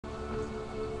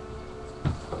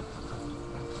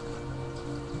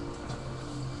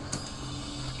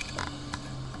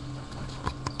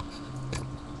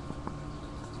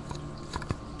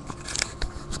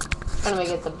trying to make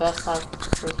it the best I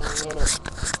freaking get it.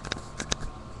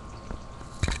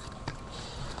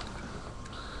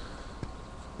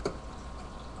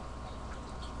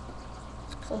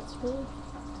 That's me.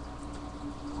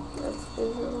 That's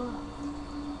visual.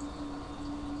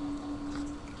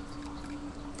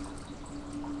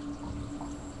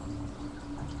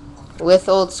 With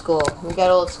old school. We got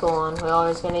old school on. We're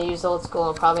always going to use old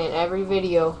school, probably in every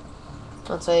video.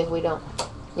 I'll tell you if we don't.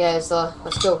 Yeah, let's go.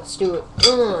 Let's do it.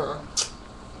 Oh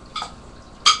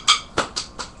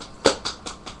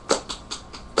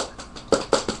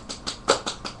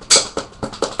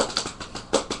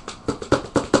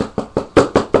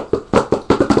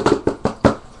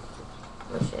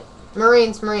shit.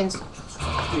 Marines.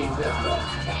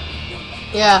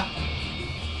 Yeah.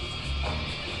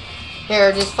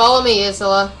 Here, just follow me,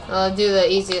 Isla. I'll do the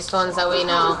easiest ones that we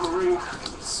know.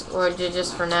 Or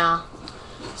just for now.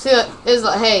 See,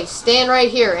 Isla, hey, stand right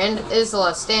here. And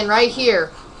Isla, stand right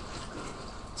here.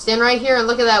 Stand right here and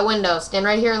look at that window. Stand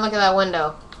right here and look at that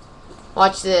window.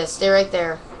 Watch this. Stay right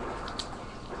there.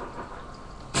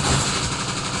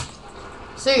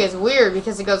 See, it's weird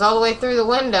because it goes all the way through the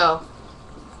window.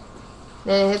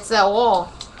 Then it hits that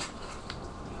wall.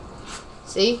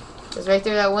 See? It's right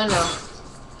through that window.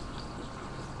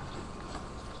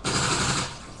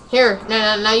 Here,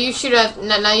 now you shoot at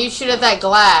that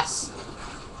glass.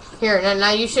 Here,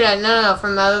 now you shoot at no,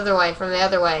 from the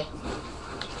other way,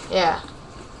 Yeah.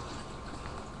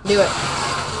 Do it.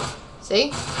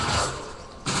 See?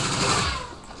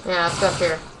 Yeah, let's go up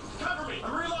here. Cover me,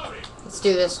 I'm reloading. Let's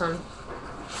do this one.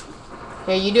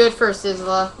 Here, you do it first,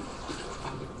 Isla.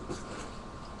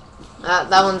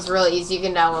 That one's really easy. You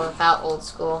can download without old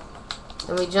school.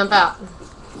 Then we jump out.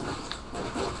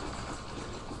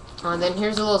 Oh, and then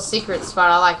here's a little secret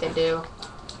spot I like to do.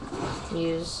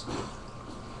 Use.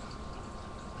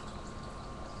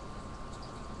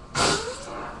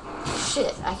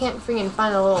 Shit, I can't freaking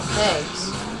find the little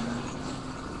pegs.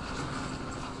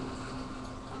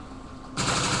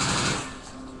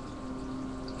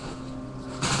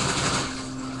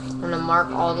 I'm gonna mark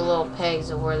all the little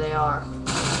pegs of where they are.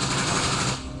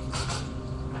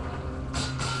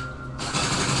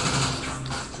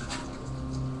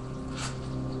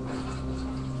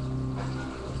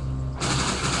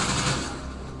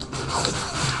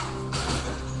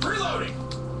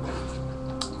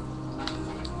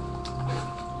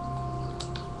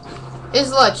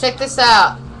 Isla, check this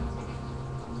out.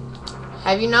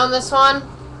 Have you known this one?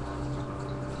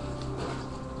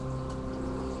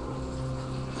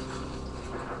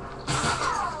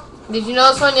 Did you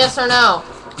know this one, yes or no?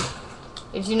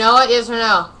 Did you know it, yes or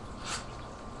no?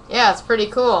 Yeah, it's pretty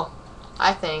cool,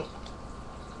 I think.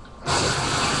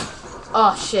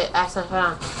 Oh shit, accident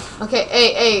found. Okay,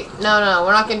 hey, no,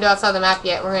 we're not gonna do outside the map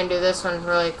yet. We're gonna do this one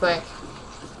really quick.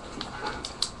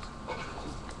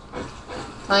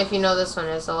 Tell me if you know this one,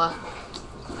 Isla.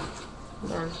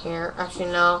 Down here.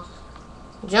 Actually, no.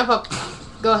 Jump up.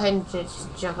 Go ahead and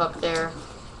just jump up there.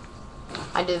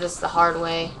 I did this the hard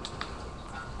way.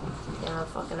 And I'm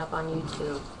fucking up on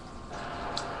YouTube.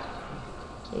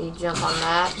 You jump on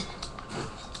that.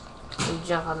 You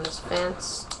jump on this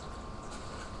fence.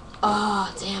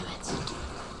 Oh, damn it.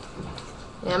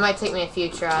 Yeah, it might take me a few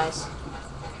tries.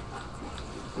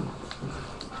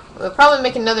 We'll probably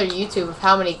make another YouTube of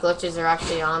how many glitches are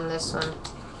actually on this one.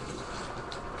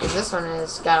 Because this one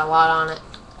has got a lot on it.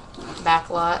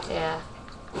 Backlot, yeah.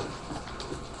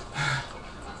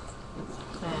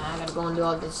 I gotta go and do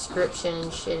all the description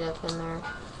and shit up in there.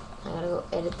 I gotta go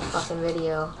edit the fucking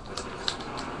video.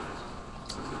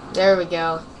 There we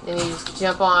go. Then you just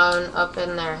jump on up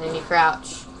in there. Then you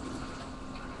crouch.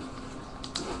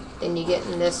 Then you get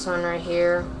in this one right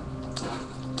here.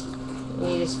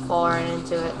 And you just fall right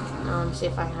into it. Let me see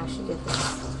if I can actually get this.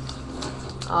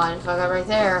 Oh, I didn't fuck up right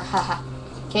there. Haha.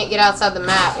 Can't get outside the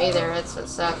map either. That's what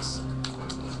sucks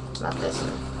about this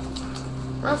one.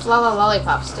 I wonder if Lala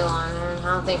Lollipop's still on there. I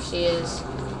don't think she is.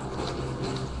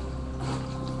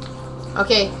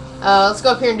 Okay, let's go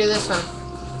up here and do this one.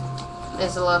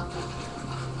 Isla.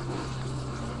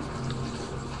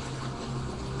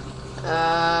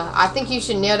 I think you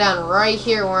should kneel down right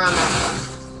here where I'm at.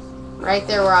 Right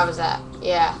there where I was at.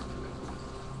 Yeah.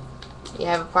 You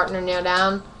have a partner kneel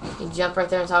down. You jump right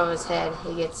there on top of his head.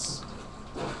 He gets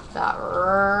about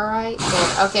right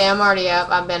there. Okay, I'm already up.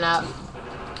 I've been up.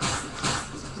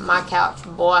 My couch,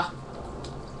 boy.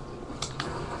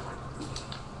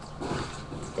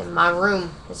 It's in my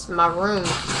room. It's my room.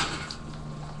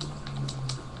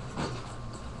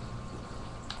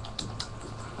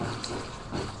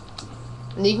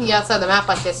 And you can get outside the map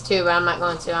like this too, but I'm not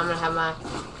going to. I'm going to have my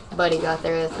buddy go out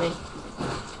there with me.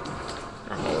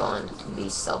 Okay, going.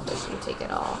 selfish and take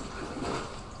it all.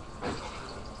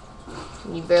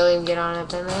 You barely even get on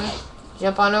up in there.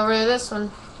 Jump on over to this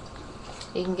one.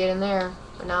 You can get in there.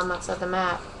 But now I'm outside the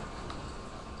map.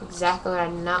 Exactly what I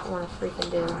did not want to freaking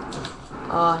do.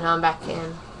 Oh, now I'm back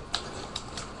in.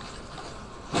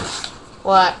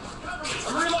 What?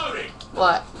 I'm reloading.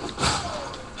 What?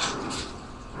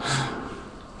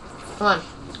 Come on.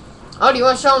 Oh, do you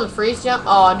want to show them the freeze jump?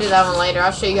 Oh, I'll do that one later.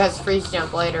 I'll show you guys the freeze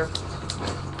jump later.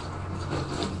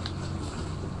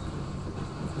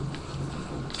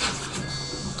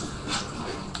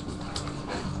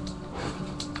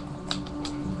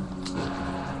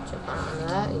 Jump on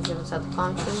that. You jump inside the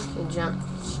palm tree. You jump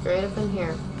straight up in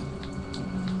here.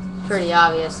 Pretty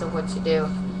obvious of what you do.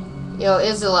 Yo,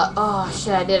 Isla. Oh,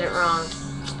 shit, I did it wrong.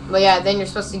 But yeah, then you're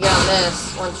supposed to get on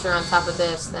this once you're on top of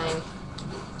this thing.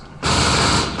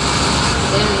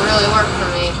 It didn't really work for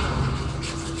me.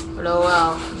 But oh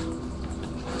well.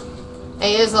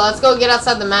 Hey, Isla, let's go get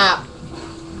outside the map.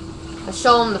 I'll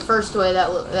show them the first way that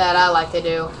I like to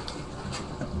do.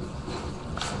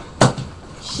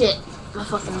 Shit. My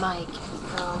fucking mic.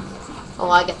 Oh,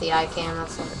 I get the iCam,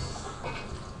 that's it.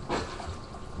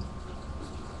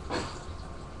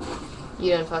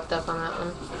 You done fucked up on that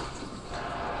one.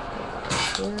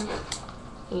 Here.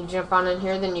 You jump on in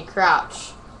here, then you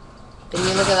crouch. Then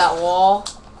you look at that wall.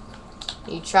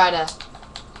 You try to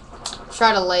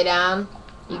lay down.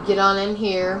 You get on in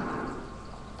here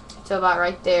to about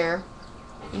right there.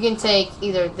 You can take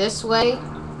either this way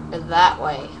or that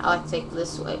way. I like to take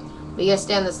this way. But you gotta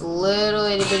stay on this little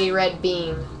itty bitty red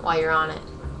beam while you're on it.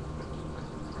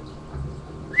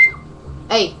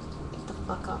 Hey! Get the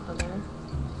fuck off of there.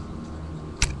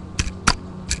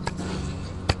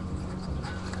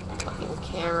 Fucking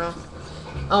camera.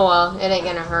 Oh well, it ain't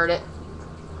gonna hurt it.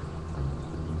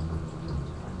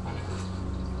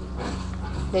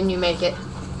 Then you make it.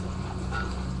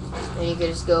 And you can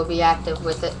just go be active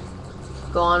with it.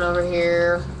 Go on over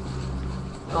here.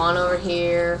 Go on over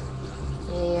here.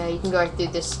 Yeah, you can go right through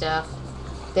this stuff.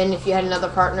 Then if you had another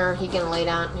partner, he can lay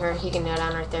down here. He can kneel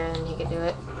down right there, and he can do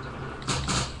it.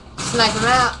 Snipe him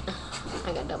out.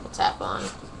 I got double tap on.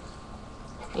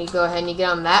 You go ahead and you get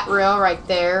on that rail right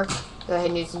there. Go ahead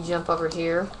and you just jump over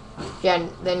here.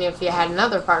 Then if you had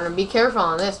another partner, be careful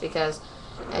on this because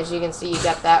as you can see, you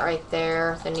got that right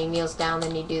there. Then he kneels down,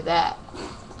 then you do that.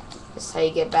 This is how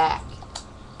you get back.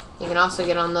 You can also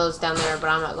get on those down there, but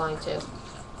I'm not going to.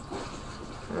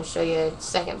 I'm going to show you a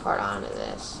second part onto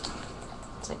this.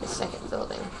 It's like a second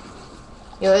building.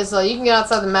 Yo, Isla, you can get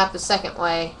outside the map the second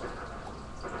way.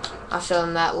 I'll show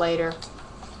them that later.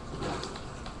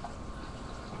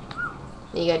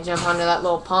 You gotta jump onto that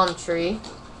little palm tree.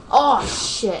 Oh,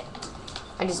 shit.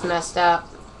 I just messed up.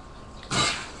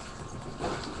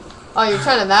 Oh, you're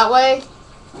trying to that way?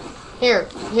 Here,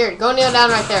 go kneel down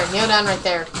right there. Kneel down right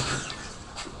there.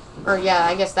 Or, yeah,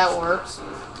 I guess that works.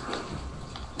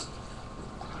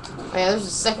 Oh, yeah, there's a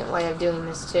second way of doing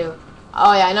this, too.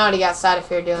 Oh, yeah, I know how to get outside if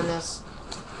you're doing this.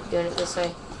 Doing it this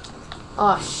way.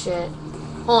 Oh, shit.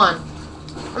 Hold on.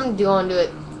 I'm going to do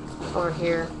it over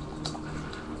here.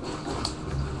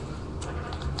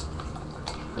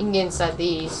 You can get inside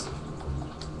these.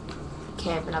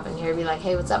 Camping up in here. Be like,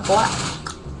 hey, what's up, boy?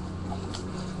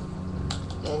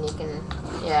 And you can,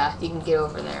 yeah, you can get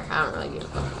over there. I don't really give a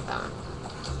fuck about that one.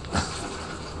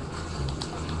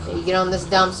 So you get on this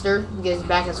dumpster. Get as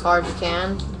back as far as you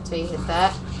can until you hit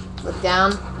that. Look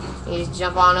down. And you just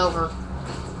jump on over.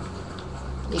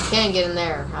 You can get in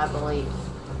there, I believe.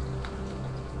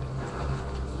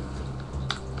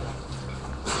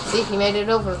 See, he made it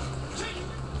over.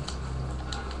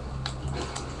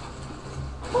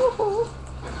 Woohoo.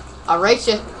 I'll rate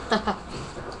you.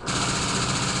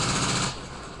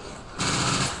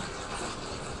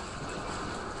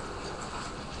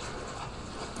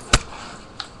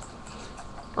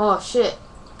 Oh, shit.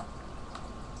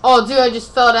 Oh, dude, I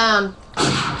just fell down.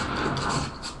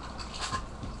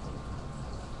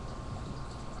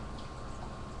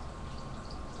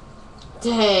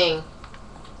 Dang.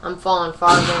 I'm falling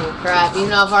farther than crap, even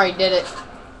though I've already did it.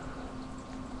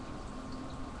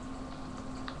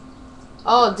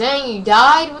 Oh, dang, you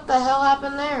died? What the hell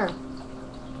happened there?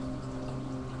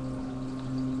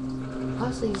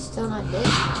 Obviously, he's still not dead.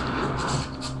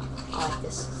 I like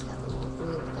this. It's got a little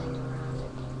blue thing around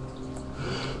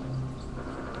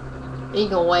it. You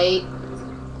can wait.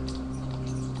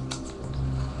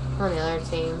 On the other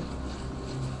team.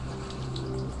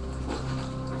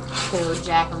 Gonna go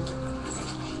jack him.